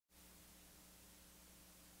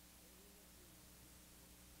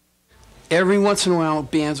Every once in a while,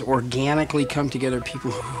 bands organically come together,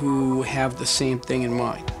 people who have the same thing in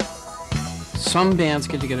mind. Some bands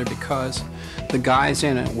get together because the guys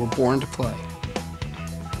in it were born to play,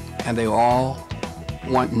 and they all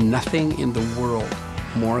want nothing in the world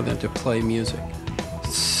more than to play music.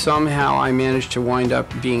 Somehow I managed to wind up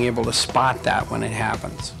being able to spot that when it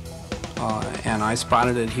happens. And I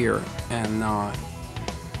spotted it here and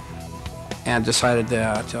decided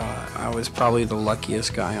that I was probably the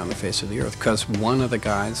luckiest guy on the face of the earth, because one of the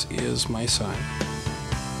guys is my son.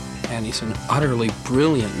 And he's an utterly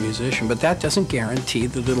brilliant musician, but that doesn't guarantee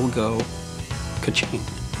that it'll go ka-ching,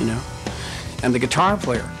 you know? And the guitar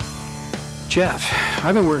player, Jeff,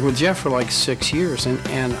 I've been working with Jeff for like 6 years,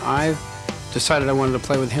 and I've decided I wanted to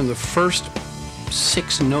play with him the first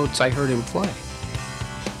 6 notes I heard him play.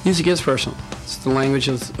 Music is personal. It's the language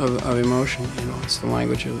of emotion, you know, it's the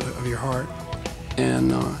language of your heart.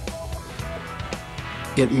 And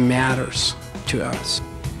it matters to us.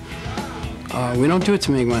 We don't do it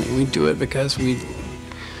to make money. We do it because we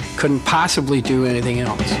couldn't possibly do anything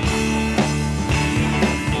else.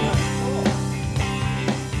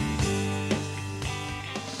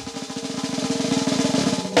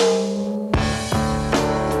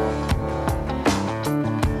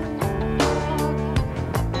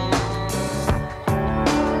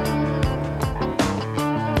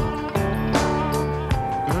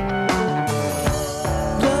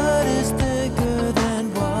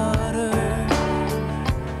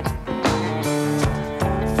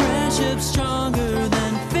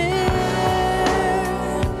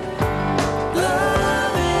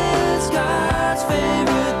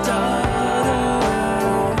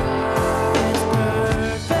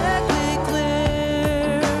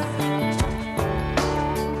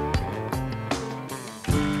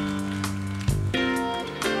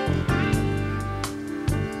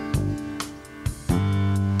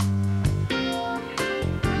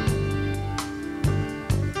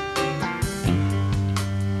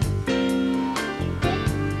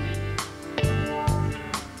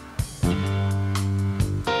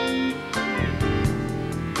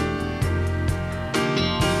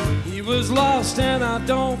 Lost and I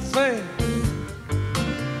don't fail.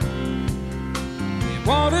 He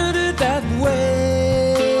wanted it that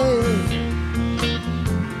way,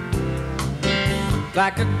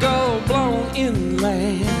 like a gull blown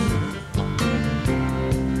inland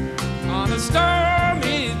on a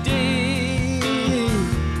stormy day.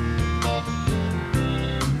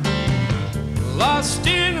 Lost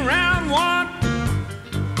in round one,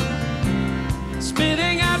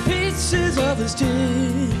 spitting out pieces of his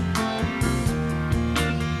teeth.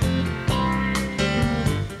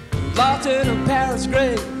 Lost in a Paris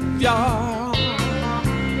graveyard,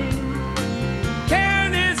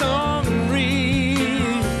 carrying his own wreath.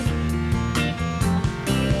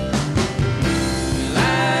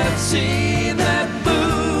 I've seen that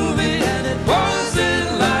movie and it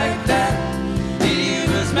wasn't like that. He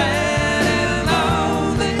was mad and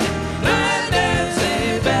lonely, blind and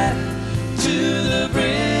say back to the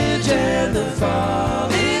bridge and the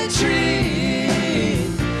falling tree,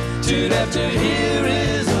 too deaf to hear his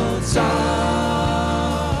song.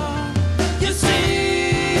 You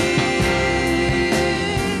see,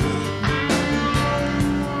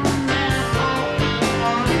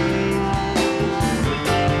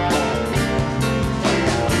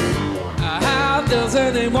 how does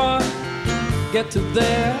anyone get to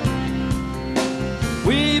there?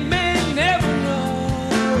 We may never know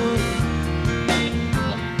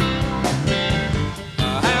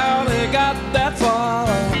how they got that far.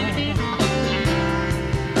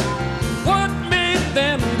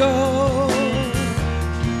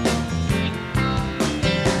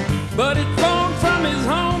 But it born from his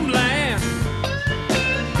homeland.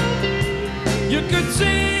 You could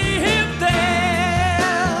see him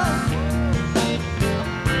there,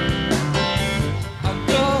 a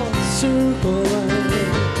gold circle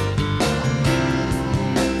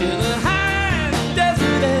in a high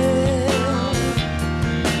desert air.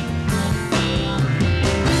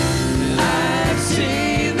 I've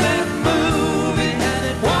seen that movie and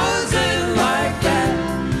it wasn't like that.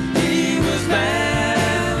 He was mad,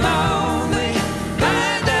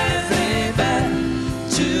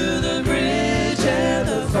 to the bridge and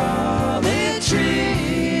the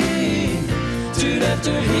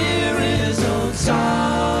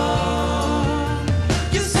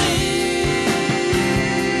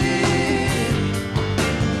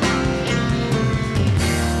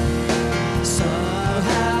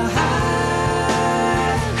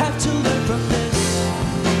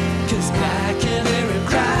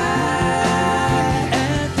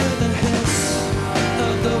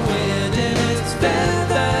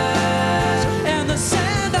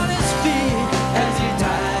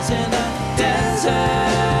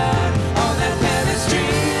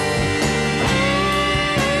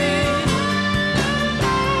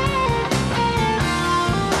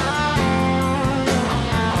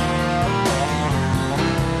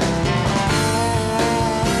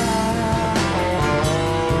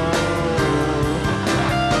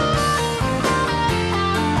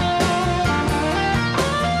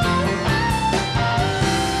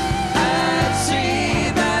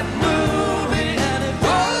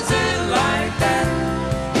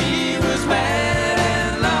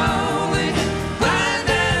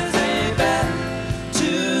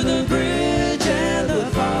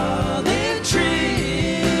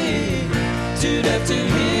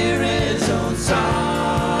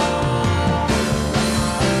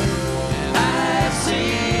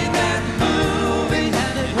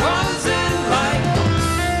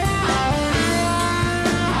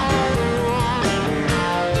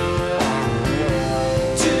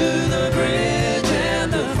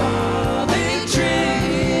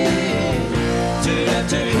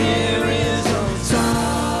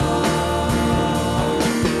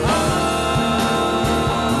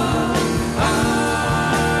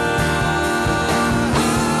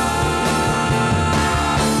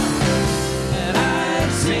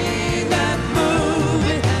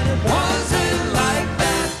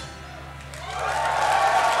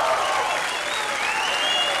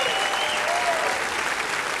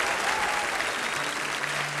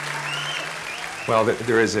Well,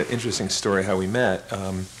 there is an interesting story how we met.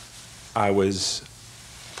 I was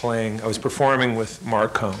performing with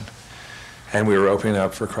Mark Cohn, and we were opening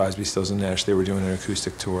up for Crosby, Stills and Nash. They were doing an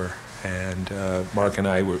acoustic tour, and Mark and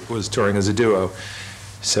I was touring as a duo.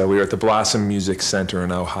 So we were at the Blossom Music Center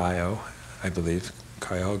in Ohio, I believe,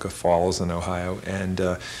 Cuyahoga Falls in Ohio, and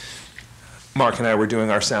Mark and I were doing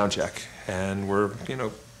our sound check, and we're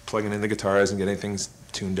plugging in the guitars and getting things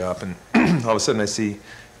tuned up, and all of a sudden I see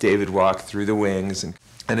David walk through the wings, and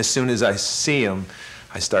as soon as I see him,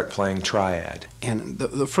 I start playing Triad. And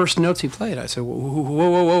the first notes he played, I said, whoa, whoa, whoa,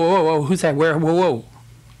 whoa, whoa, whoa, who's that? Where, whoa, whoa,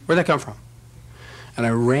 where'd that come from? And I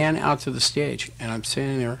ran out to the stage, and I'm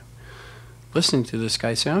sitting there listening to this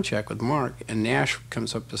guy sound check with Mark, and Nash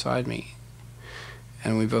comes up beside me,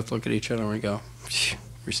 and we both look at each other and we go,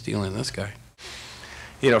 we're stealing this guy.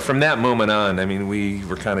 From that moment on, I mean, we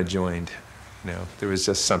were kind of joined. There was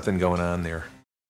just something going on there.